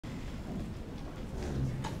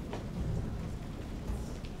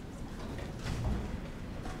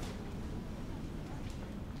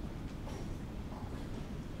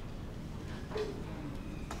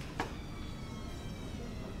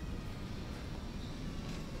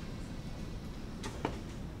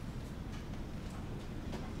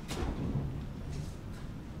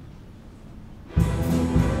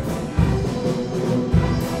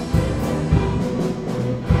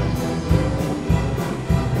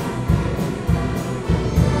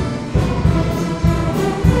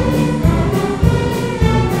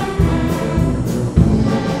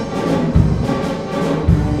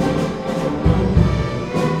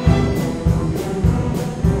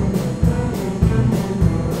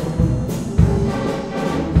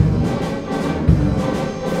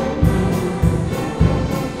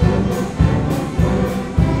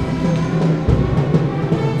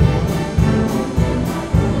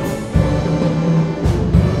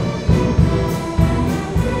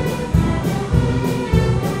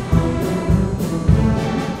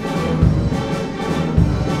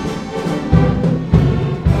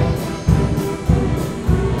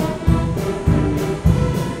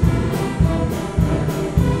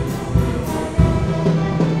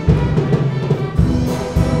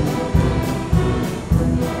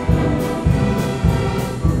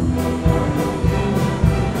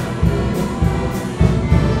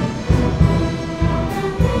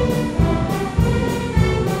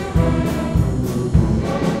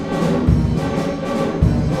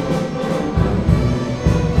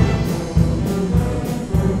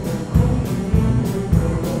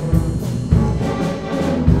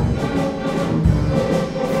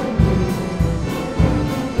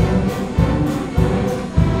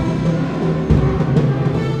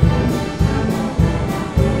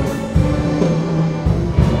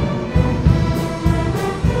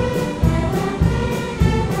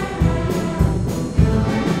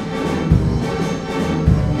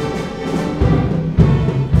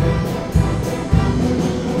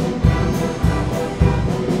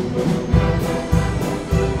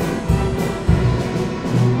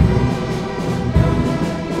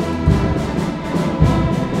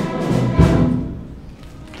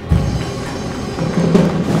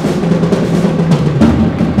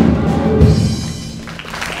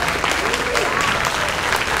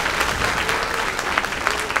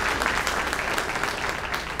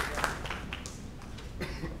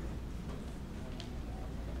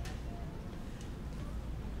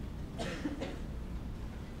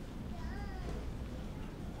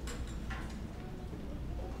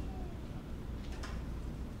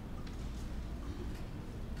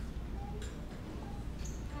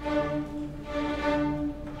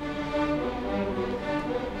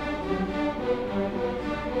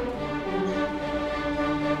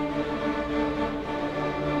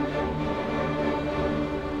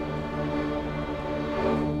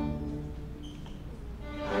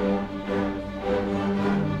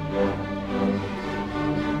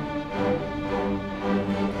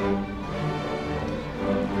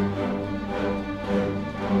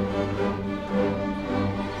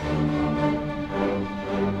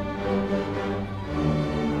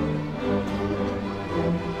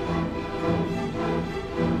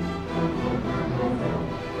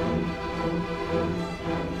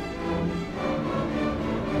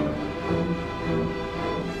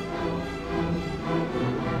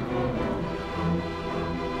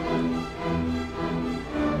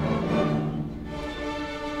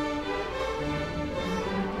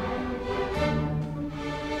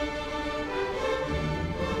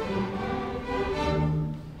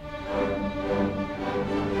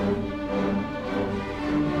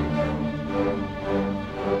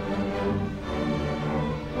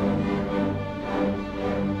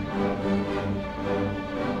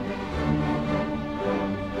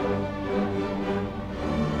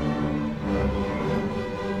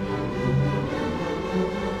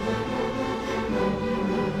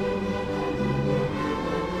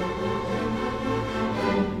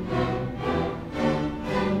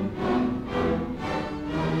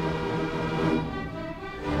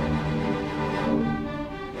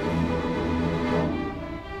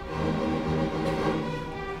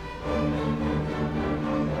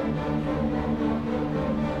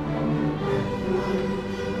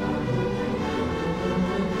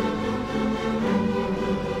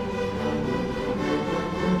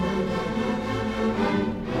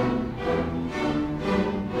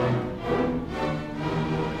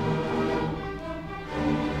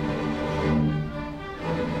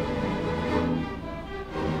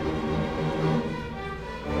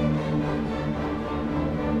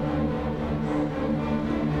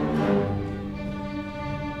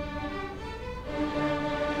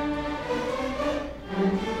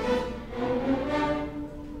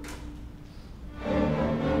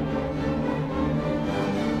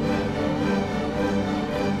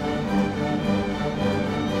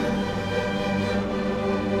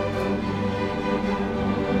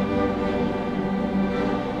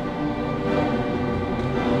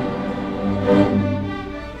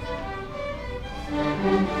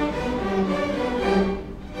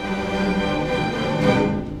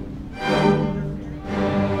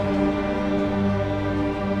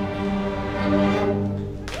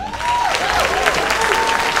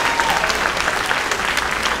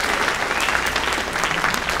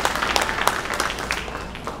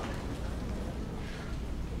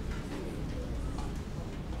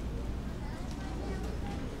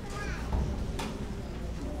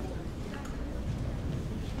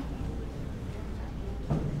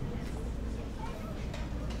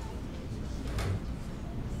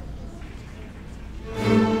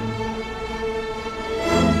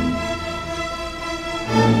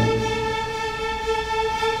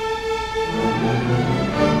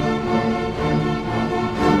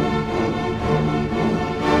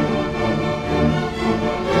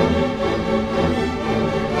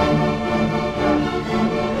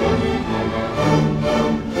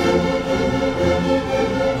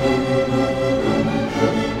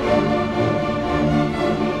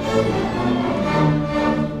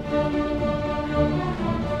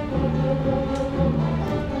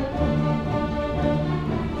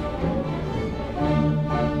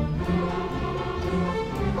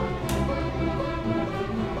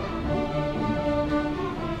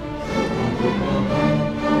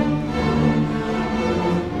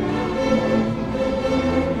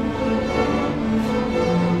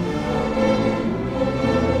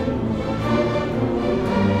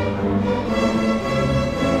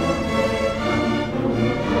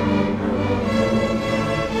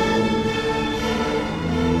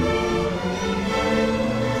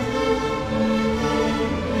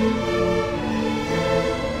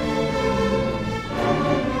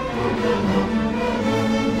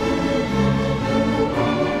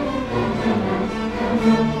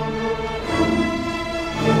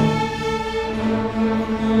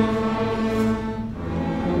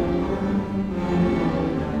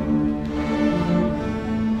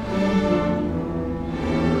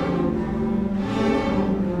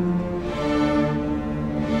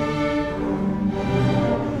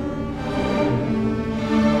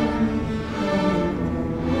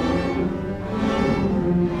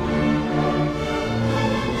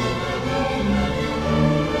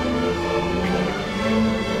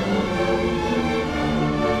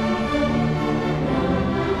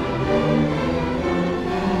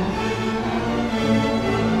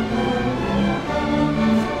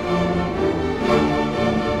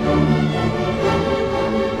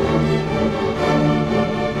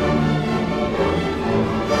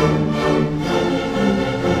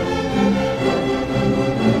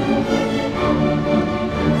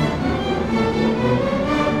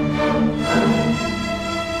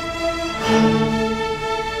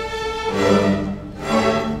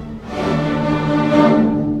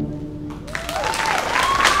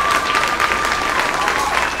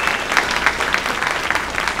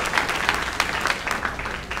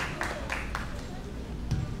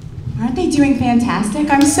Aren't they doing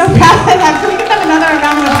fantastic? I'm so proud of them. Can we give them another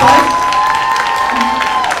round of applause?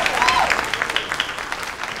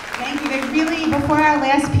 Thank you. They really, before our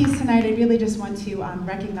last piece tonight, I really just want to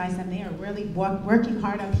recognize them. They are really working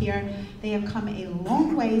hard up here. They have come a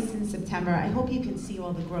long way since September. I hope you can see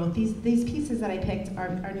all the growth. These pieces that I picked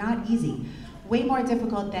are not easy. Way more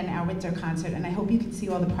difficult than our winter concert, and I hope you can see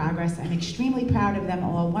all the progress. I'm extremely proud of them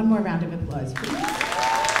all. One more round of applause, please.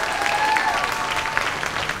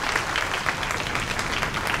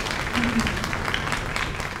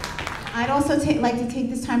 I'd also like to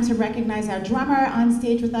take this time to recognize our drummer on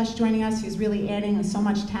stage with us, joining us, who's really adding so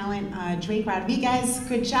much talent, Drake Rodriguez.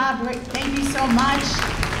 Good job, Rick. Thank you so much.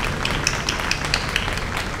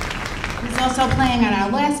 He's also playing on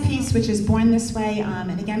our last piece, which is Born This Way.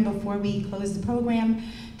 And again, before we close the program,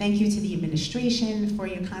 thank you to the administration for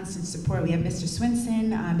your constant support. We have Mr.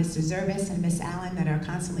 Swinson, Mr. Zervis, and Miss Allen that are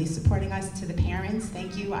constantly supporting us. To the parents,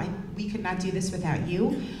 thank you. We could not do this without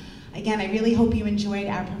you. Again, I really hope you enjoyed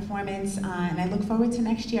our performance, and I look forward to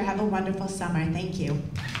next year. Have a wonderful summer. Thank you.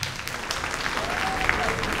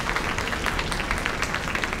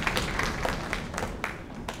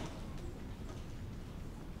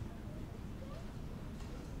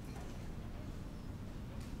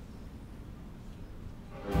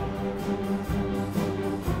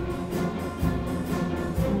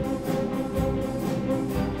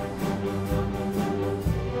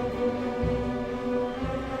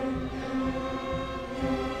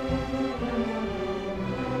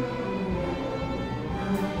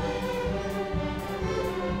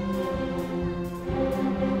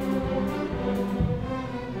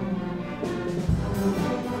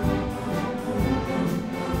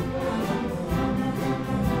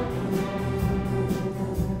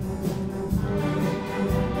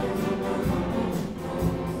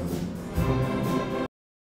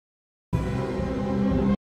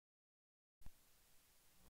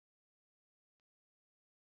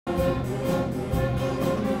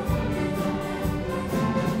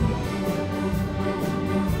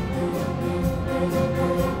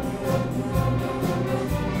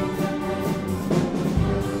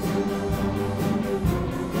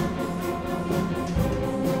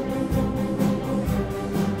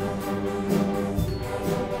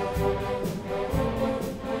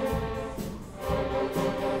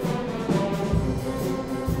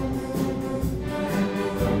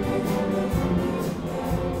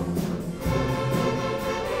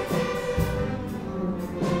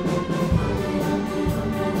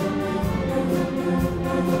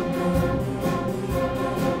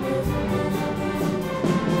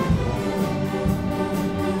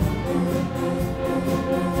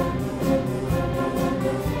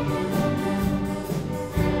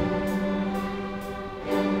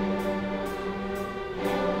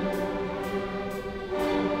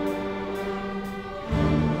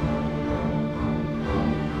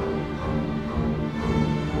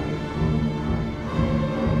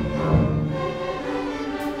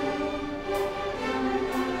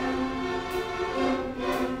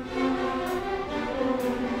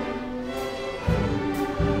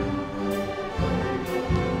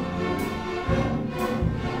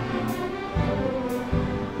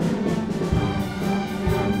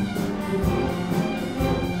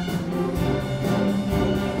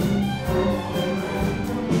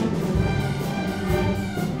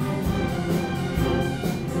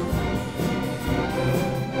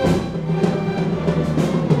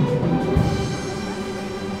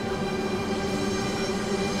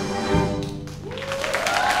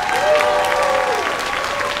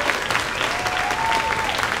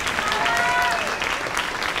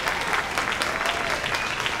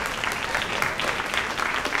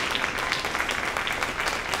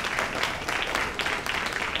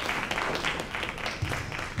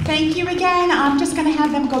 Thank you again. I'm just going to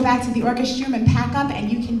have them go back to the orchestra room and pack up,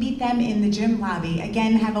 and you can meet them in the gym lobby.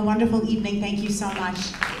 Again, have a wonderful evening. Thank you so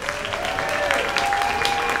much.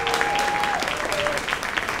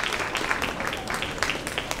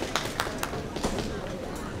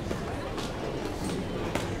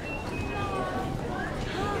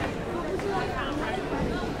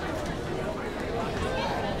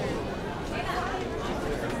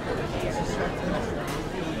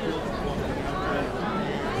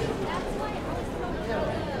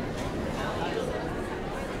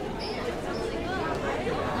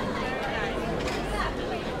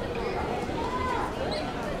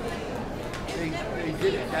 They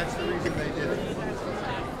did it. That's the reason they did it.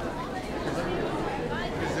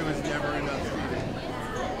 Because there was never enough seating.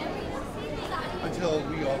 Until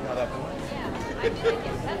we all got up and went.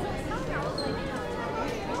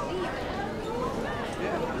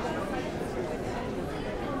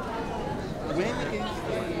 When is the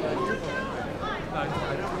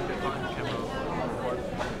I don't want to get on camera.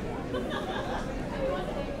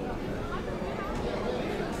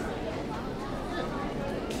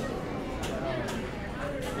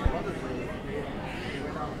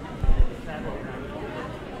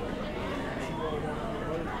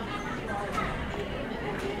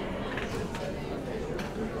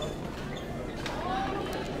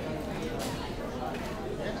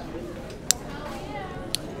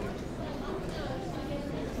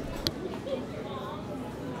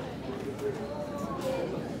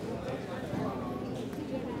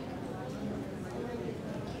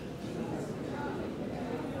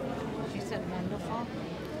 She said wonderful.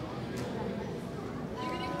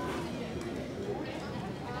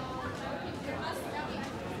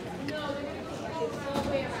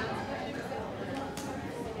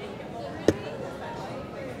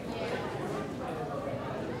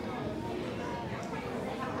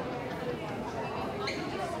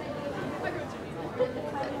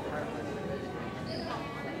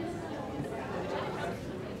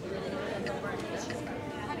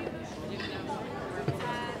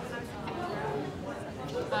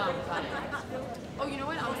 Oh, you know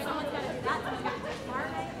what? I'm gonna go.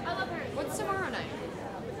 I love her. What's tomorrow night?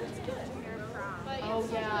 Oh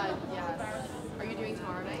yeah, yes. Are you doing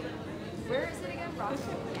tomorrow night? Where is it again?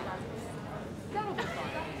 Rockville. That'll be fun.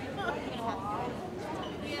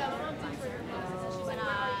 Yeah, my mom thinks when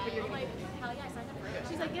I'm like, hell yeah, I signed up for it.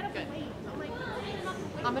 She's like, get up and wait. I'm like,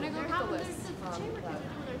 I'm gonna go they're get the having list this from chamber kids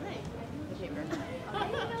doing their thing. the chamber. Okay,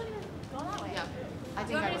 you don't even go that way. Yeah. I Do think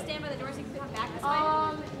you want I me to will. stand by the door so you can come back this way?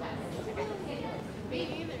 Me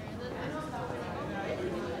either.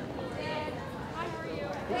 Hi, how are you?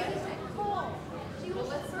 Hey, Nicole. She was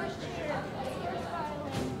the first chair.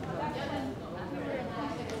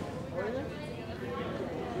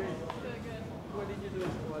 What did you do?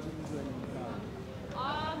 What did you do?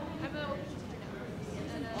 I'm a orchestra teacher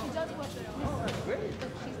now. She does what they Oh, that's great.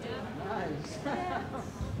 Nice.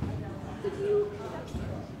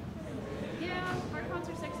 Yeah, our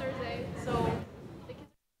concert's next Thursday, so the kids.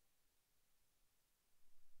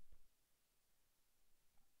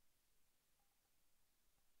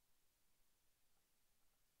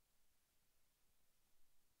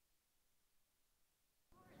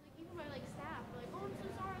 Like even my like staff, were like, oh, I'm so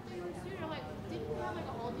sorry, I thought you were a student. I'm like, didn't we have like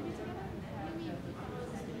a hall duty together? What do you mean? You thought I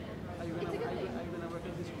was a student? Are you It's a good thing. gonna work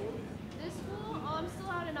at this school? This school, I'm still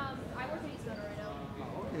out in I work at East Meadow right now.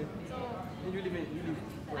 Oh, okay. So And you live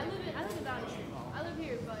I live in Valley Street. I live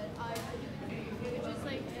here, but I do the